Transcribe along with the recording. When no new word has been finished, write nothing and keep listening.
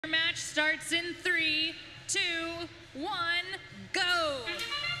Match starts in 3, 2, 1, go!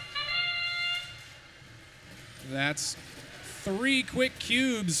 That's 3 quick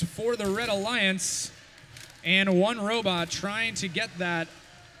cubes for the Red Alliance and 1 robot trying to get that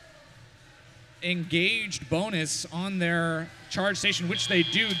engaged bonus on their charge station, which they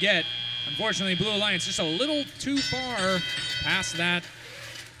do get. Unfortunately, Blue Alliance just a little too far past that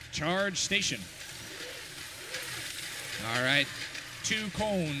charge station. All right, 2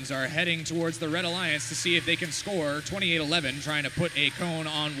 cones are heading towards the Red Alliance to see if they can score. 28-11, trying to put a cone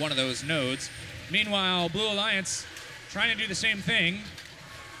on one of those nodes. Meanwhile, Blue Alliance trying to do the same thing.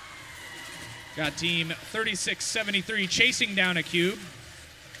 Got team 3673 chasing down a cube.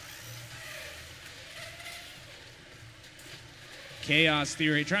 Chaos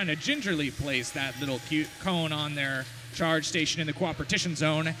Theory trying to gingerly place that little cone on their charge station in the cooperation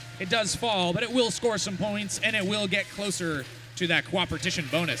zone. It does fall, but it will score some points, and it will get closer to that cooperation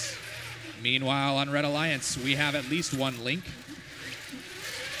bonus. Meanwhile, on Red Alliance, we have at least 1 link.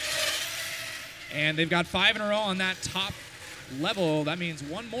 And they've got 5 in a row on that top level. That means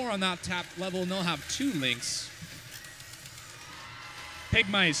 1 more on that top level, and they'll have 2 links.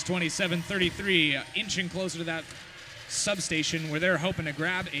 Pigmice 2733 inching closer to that substation where they're hoping to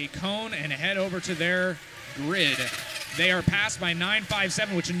grab a cone and head over to their grid. They are passed by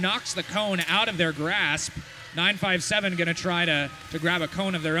 957, which knocks the cone out of their grasp. 957 going to try to grab a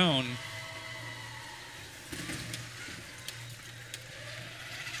cone of their own.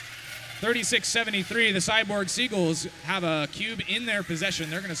 .3673, the Cyborg Seagulls have a cube in their possession.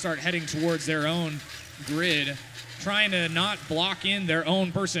 They're going to start heading towards their own grid, trying to not block in their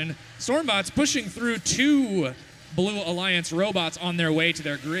own person. Stormbot's pushing through 2 Blue Alliance robots on their way to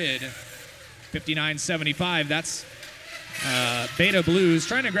their grid. 5975, that's Beta Blues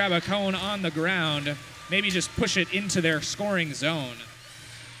trying to grab a cone on the ground, maybe just push it into their scoring zone.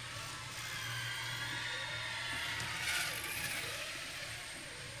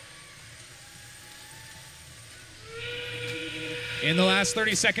 In the last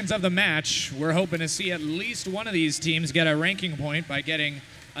 30 seconds of the match, we're hoping to see at least one of these teams get a ranking point by getting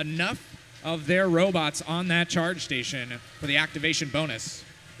enough of their robots on that charge station for the activation bonus.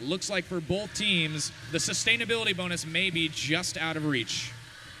 Looks like for both teams, the sustainability bonus may be just out of reach.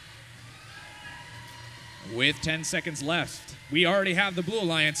 With 10 seconds left, we already have the Blue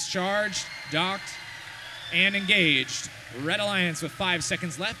Alliance charged, docked, and engaged. Red Alliance with 5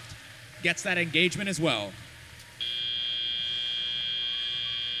 seconds left gets that engagement as well.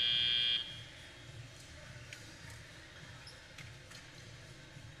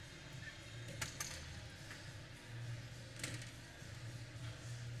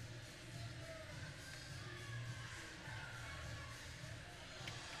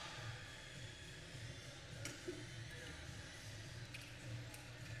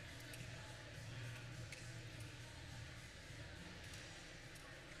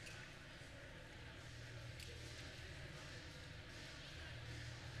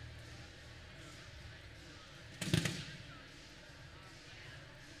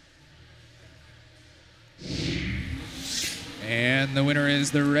 And the winner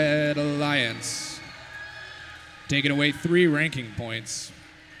is the Red Alliance, taking away 3 ranking points.